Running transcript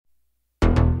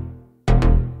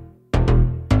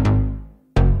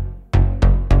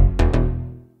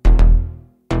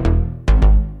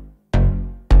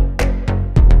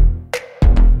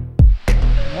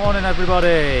Morning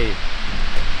everybody.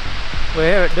 We're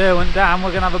here at Derwent Dam. We're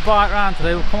going to have a bike round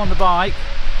today. We'll come on the bike.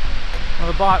 We'll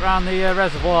have a bike round the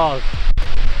reservoirs.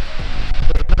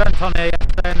 There was an event on here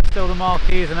yesterday and there's still the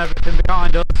marquees and everything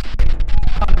behind us.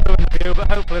 Kind of ruined the view, but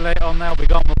hopefully later on they'll be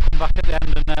gone. We'll come back at the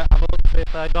end and have a look, see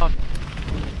if they're gone.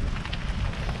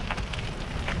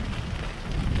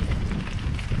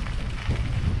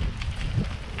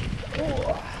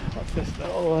 Oh, what's this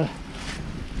little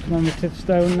commemorative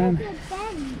stone then?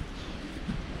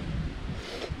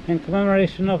 In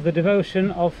commemoration of the devotion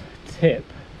of Tip,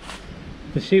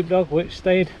 the sheepdog which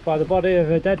stayed by the body of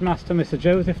her dead master Mr.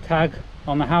 Joseph Tagg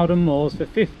on the Howden moors for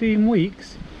 15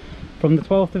 weeks from the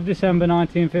 12th of December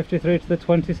 1953 to the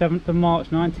 27th of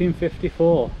March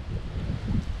 1954.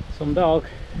 Some dog.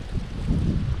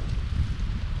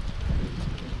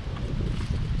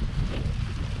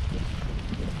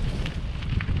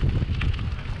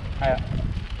 Hiya.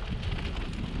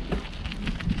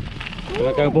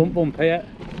 Gonna go bump here.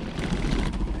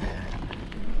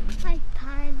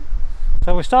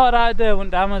 So we started out at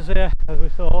Derwent Dam as we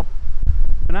saw.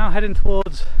 We're now heading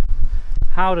towards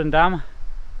Howden Dam,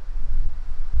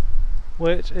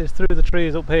 which is through the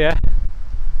trees up here.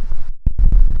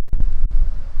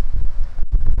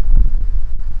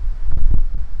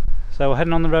 So we're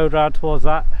heading on the road round towards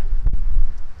that.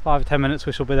 5 or 10 minutes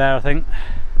we shall be there, I think.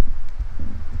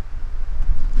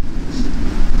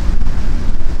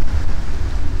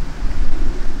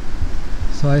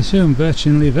 So I assume Bertie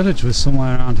and Lee village was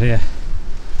somewhere around here.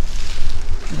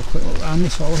 Have a quick look around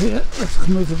this hole here, if I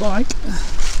can move the bike.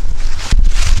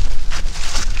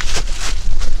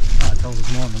 That tells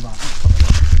us more than that. Let's have a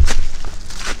look.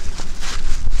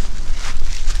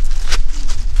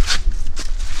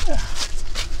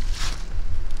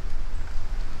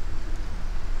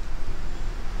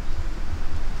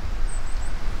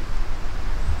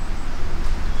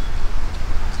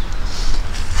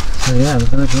 So yeah, the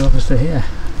village is obviously here.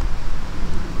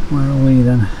 Where are we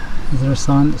then? Is there a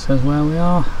sign that says where we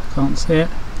are? Can't see it.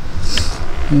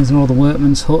 These are all the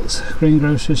workmen's huts,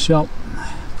 greengrocer's shop,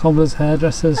 cobblers,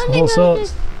 hairdressers, all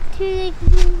sorts. To the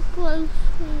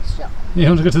greengrocer's shop. You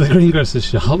want to go to the greengrocer's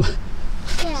shop?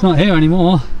 Yeah. It's not here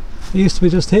anymore. It used to be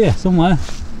just here somewhere.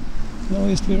 It all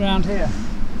used to be around here.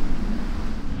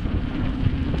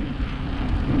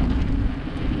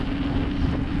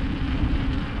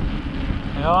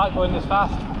 You alright going this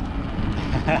fast?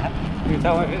 You can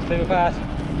tell me if it's too fast.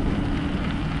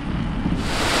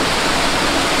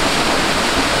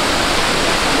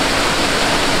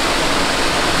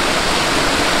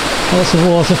 Lots of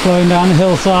water flowing down the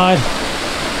hillside.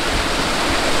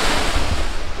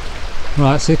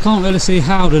 Right, so you can't really see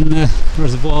Howden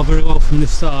Reservoir very well from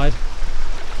this side.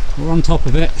 We're on top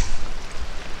of it.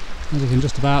 As you can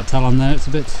just about tell on there, it's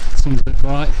a bit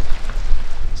bright.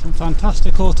 Some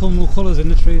fantastic autumnal colours in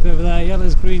the trees over there,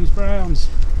 yellows, greens, browns.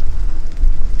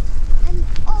 And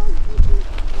all different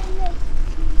colours.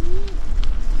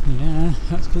 Yeah,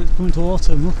 that's because it's coming to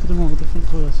autumn. Look at them all, different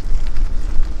colours.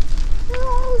 They're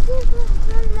all different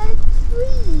colour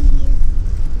trees.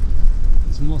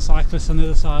 Some more cyclists on the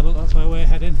other side, look, that's where we're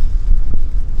heading.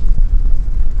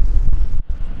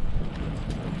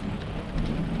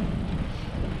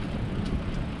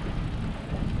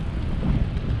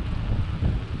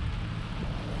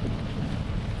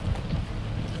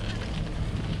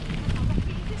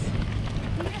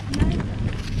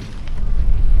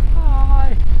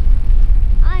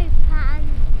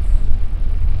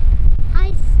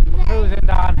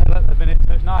 Downhill at the minute,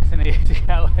 so it's nice and easy to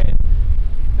go in.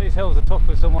 These hills are tough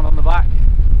with someone on the back.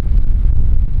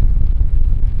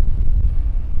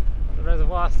 The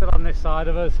reservoir's still on this side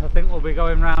of us. I think we'll be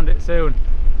going round it soon.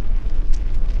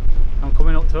 I'm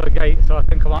coming up to a gate, so I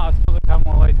think I might have to put the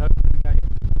camera away to open the gate.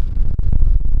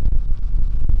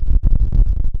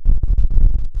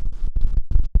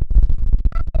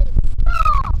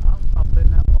 I'm stopping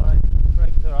that way.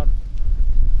 Brakes are on.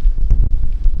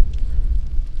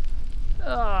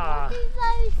 What is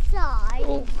those signs?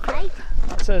 Oh,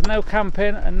 that says no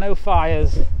camping and no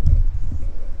fires.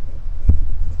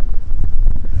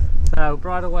 So,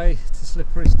 right away to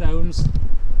slippery stones.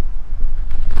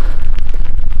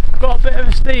 Got a bit of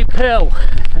a steep hill.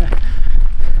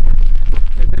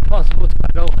 It's impossible to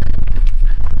pedal.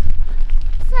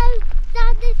 So,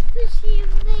 Dad is pushing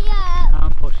me up.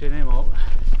 I'm pushing him up.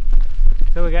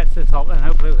 Till we get to the top, then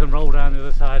hopefully we can roll down the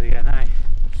other side again, eh?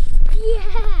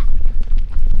 Yeah.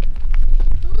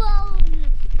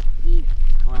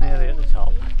 We're nearly at the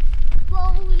top.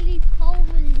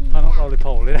 Roly-poly. I'm not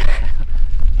roly-poly.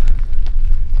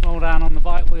 Roll down on the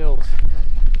bike wheels.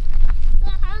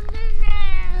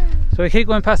 So we keep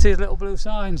going past these little blue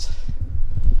signs.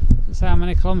 It say how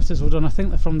many kilometres we've done. I think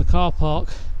they're from the car park.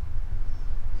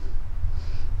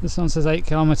 This one says 8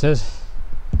 kilometres.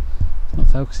 It's not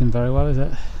focusing very well, is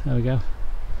it? There we go.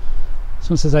 This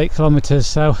one says 8 kilometres,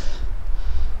 so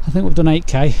I think we've done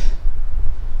 8k.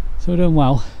 So we're doing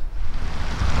well.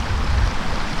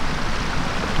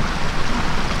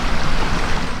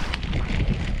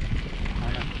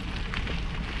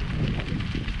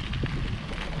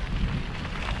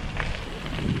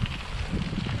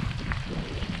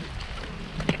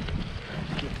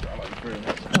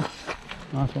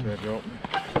 Nice one. Good job.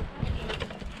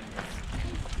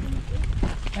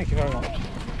 Thank you very much.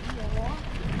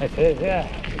 It is, yeah.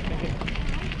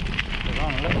 It's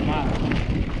on a little map.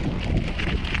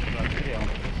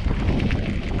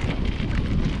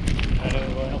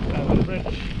 We're going up over the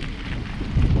bridge.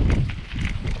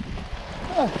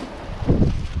 Oh.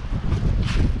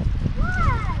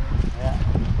 Yeah,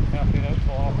 carefully don't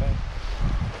fall off it.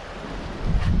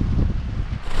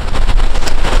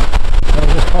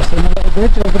 We're just crossing a little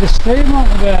bridge over the stream,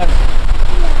 aren't we, Bert?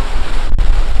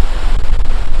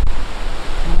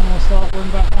 And then we'll start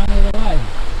going back round the other way.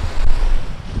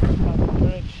 Back the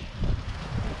bridge.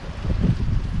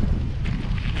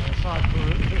 Cycle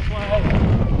route this way.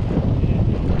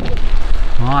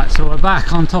 Right, so we're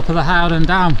back on top of the Howden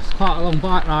Dam. It's quite a long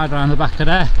bike ride around the back of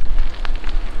there.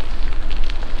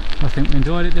 I think we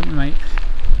enjoyed it, didn't we, mate?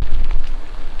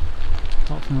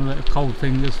 Apart from a little cold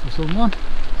fingers for someone.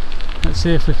 Let's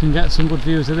see if we can get some good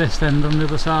views of this then on the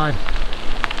other side.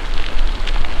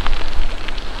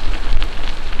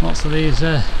 Lots of these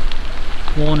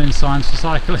warning signs for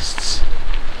cyclists.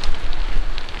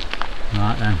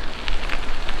 Right then.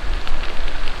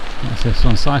 That's this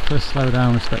one, cyclists, slow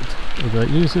down, respect other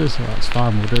users. Well, that's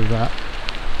fine, we'll do that.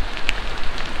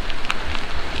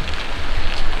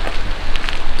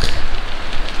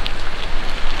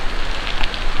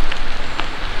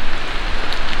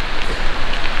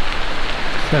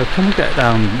 So can we get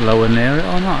down lower near it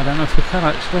or not? I don't know if we can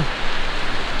actually.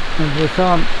 Maybe we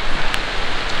can't.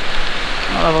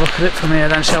 I'll have a look at it from here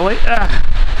then, shall we? Ah.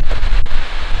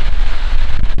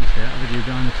 See that video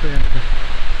behind the tree, actually.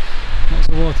 Lots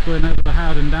of water going over the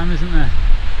Howden Dam, isn't there?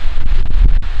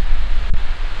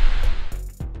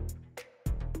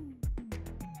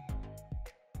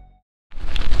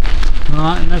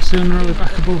 Right, and no sooner are we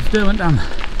back above Derwent Dam.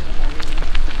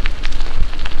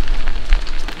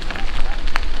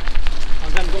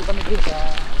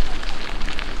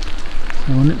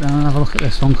 So we'll nip down and have a look at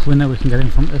this one, because we know we can get in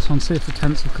front of this one, see if the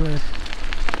tents are cleared.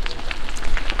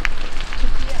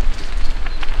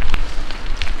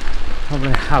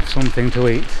 Probably have something to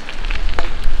eat.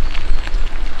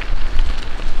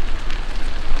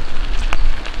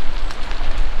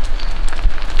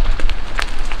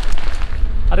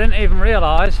 I didn't even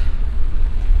realise.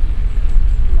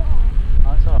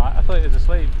 Oh, it's alright, I thought he was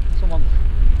asleep. Someone's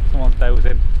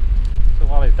dozing. So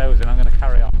while he's dozing, I'm going to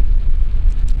carry on. So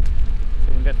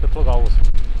we can get to the plug holes.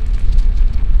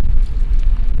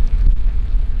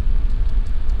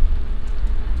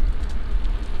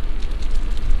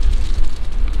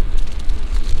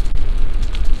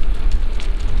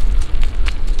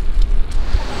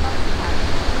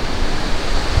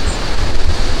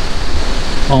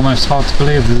 Almost hard to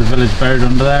believe there's a village buried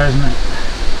under there, isn't it?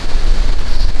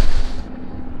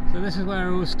 So this is where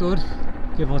I was stood,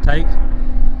 give or take,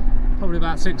 probably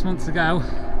about 6 months ago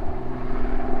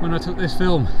when I took this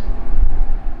film.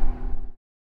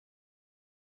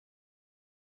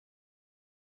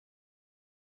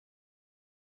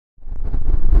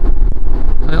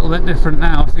 A little bit different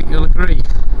now, I think you'll agree.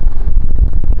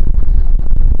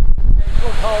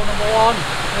 Plug hole number one,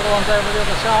 the other one's over the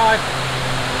other side.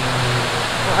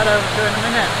 We'll head over to in a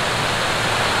minute.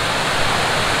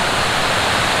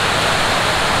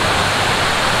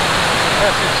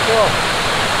 Impressive stuff.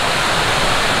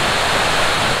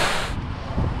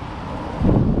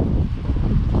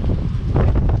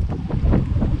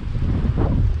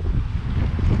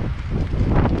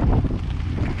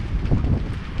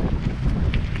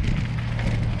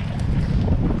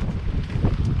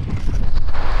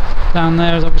 Down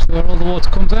there is obviously where all the water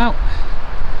comes out.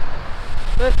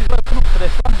 Bertie's woken up for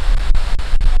this one.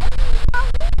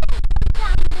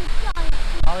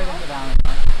 I'll leave it down.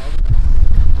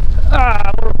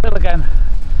 Ah, we're uphill again.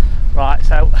 Right,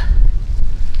 so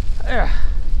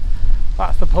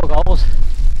that's the plug holes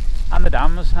and the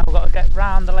dams. Now we've got to get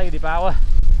round the Ladybower.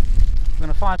 We're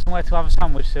going to find somewhere to have a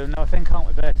sandwich soon now, I think, aren't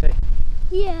we, Bertie?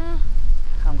 Yeah.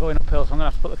 I'm going uphill, so I'm going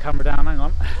to have to put the camera down. Hang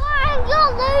on. Why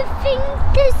got no things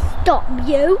to stop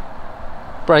you?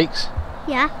 Brakes.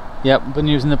 Yeah. Yep, we've been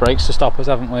using the brakes to stop us,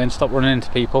 haven't we, and stop running into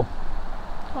people.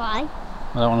 Why?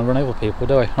 I don't want to run over people,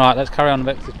 do we? Right, let's carry on a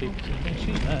bit because there's people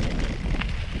sheep there.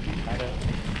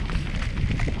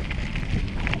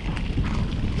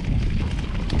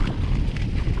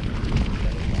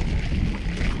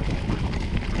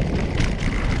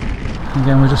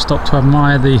 Again, we just stopped to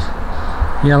admire the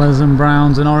yellows and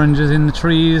browns and oranges in the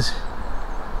trees,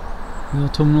 the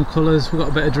autumnal colours. We've got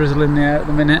a bit of drizzle in the air at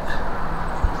the minute.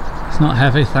 It's not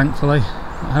heavy, thankfully.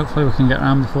 Hopefully we can get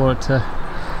around before it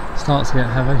starts to get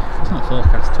heavy. It's not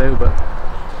forecast to, but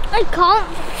I can't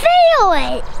feel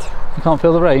it. You can't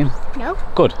feel the rain? No.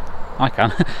 Good, I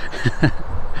can.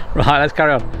 Right, let's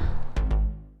carry on.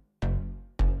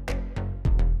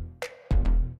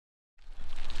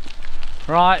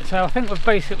 Right, so I think we've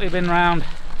basically been round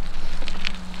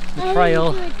the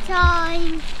trail.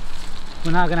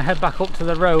 We're now going to head back up to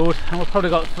the road, and we've probably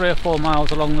got 3 or 4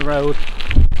 miles along the road.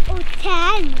 Or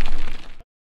 10.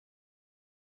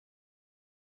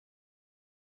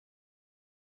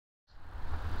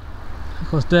 Of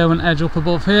course, Derwent Edge up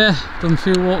above here. Done a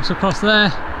few walks across there.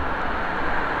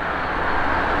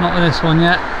 Not with this one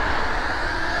yet.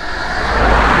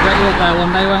 We'll get you up there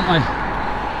one day, won't we?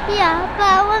 Yeah, but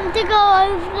I want to go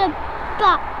over the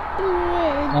back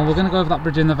bridge. Well, we're going to go over that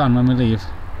bridge in the van when we leave.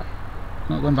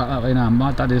 Not going back that way now.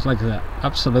 My daddy's legs are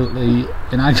absolutely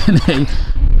in agony.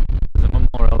 There's a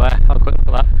memorial there. Have a quick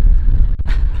look at that.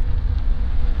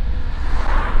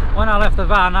 When I left the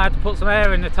van, I had to put some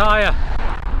air in the tyre.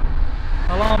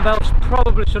 Alarm bell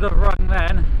probably should have rung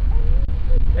then.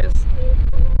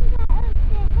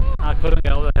 I couldn't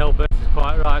get up the hill, but it's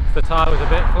quite right because the tyre was a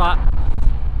bit flat.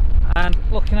 And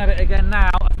looking at it again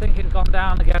now, I think it's gone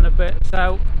down again a bit,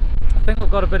 so I think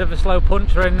we've got a bit of a slow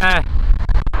puncher in there,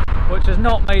 which has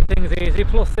not made things easy,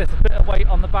 plus this bit of weight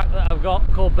on the back that I've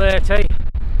got called Bertie.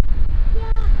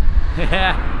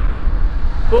 Yeah.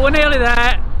 But we're nearly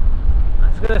there.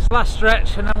 Let's go this last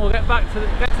stretch and then we'll get back to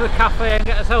the cafe and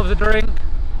get ourselves a drink,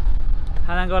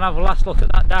 and then go and have a last look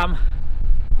at that dam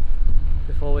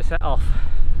before we set off.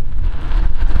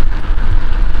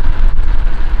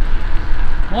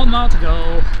 1 mile to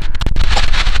go.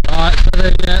 Right, so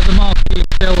the marquee is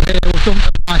still here. We've dumped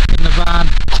the bike in the van.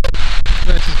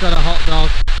 Bertie's got a hot dog.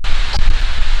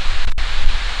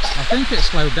 I think it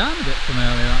slowed down a bit from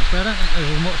earlier actually. I don't think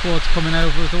there's as much water coming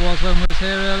over as there was when we was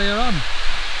here earlier on.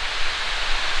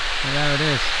 But there it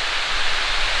is.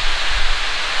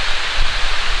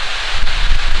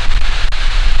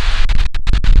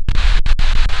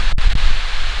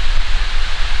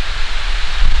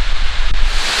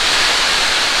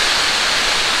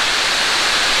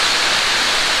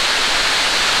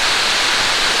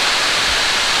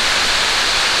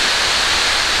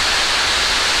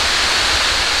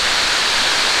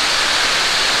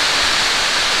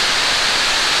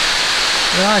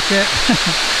 You like it?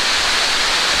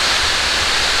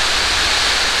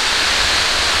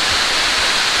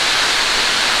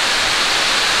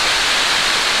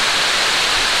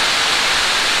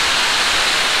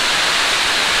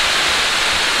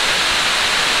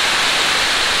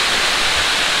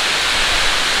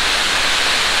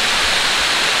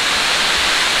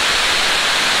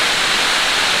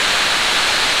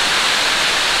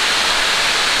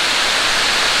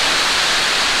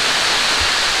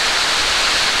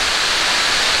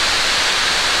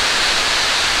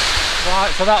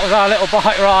 Right, so that was our little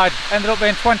bike ride. Ended up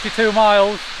being 22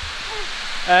 miles.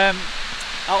 That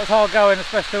was hard going,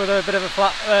 especially with a bit of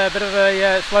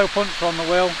a slow puncher on the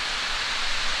wheel.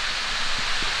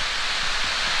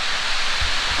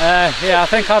 Yeah, I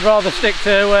think I'd rather stick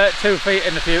to 2 feet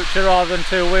in the future rather than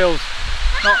 2 wheels.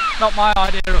 Not my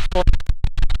idea of fun.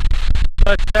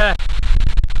 But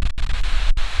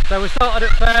so we started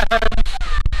at Fairholmes.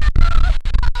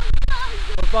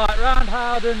 Right round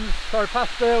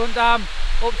past Derwent Dam,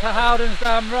 up to Howden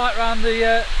Dam, right round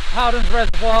the Howden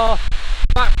Reservoir,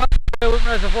 back past Derwent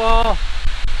Reservoir,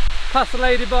 past the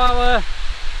Ladybower,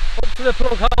 up to the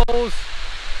plug holes,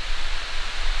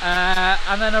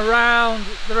 and then around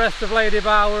the rest of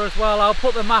Ladybower as well. I'll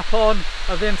put the map on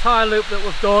of the entire loop that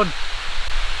we've done.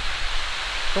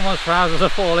 Someone's trousers are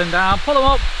falling down. Pull them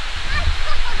up.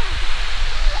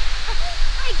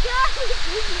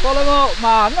 Pull them up,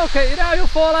 man. Look at you now, you'll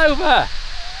fall over.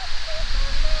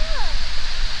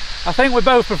 I think we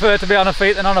both prefer to be on our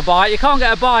feet than on a bike. You can't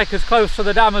get a bike as close to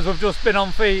the dam as we've just been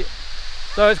on feet.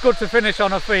 So it's good to finish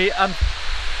on our feet. And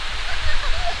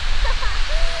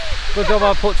good job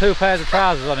I put 2 pairs of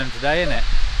trousers on him today, isn't it?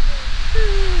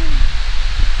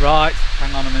 Right,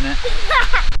 hang on a minute.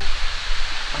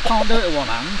 I can't do it with one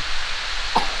hand.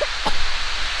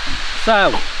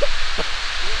 So,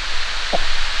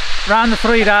 round the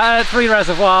 3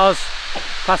 reservoirs,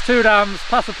 past 2 dams,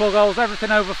 past the plug holes, everything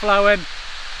overflowing,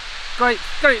 great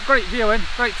viewing,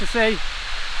 great to see.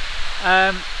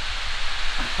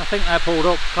 I think they're pulled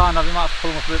up, kind of. You might have to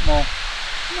pull them up a bit more.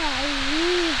 No.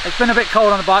 It's been a bit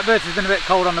cold on the bike. Bertie's been a bit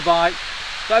cold on the bike.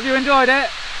 But have you enjoyed it?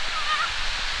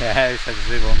 Yeah, he says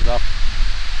the one's off.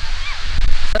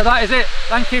 So that is it.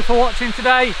 Thank you for watching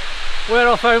today. We're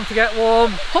off home to get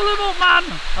warm. Pull them up, man,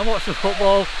 and watch the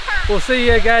football. We'll see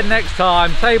you again next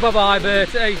time. Say bye-bye,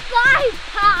 Bertie. Bye,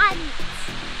 pants.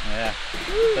 Yeah.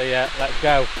 So yeah, let's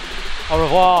go. Au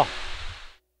revoir.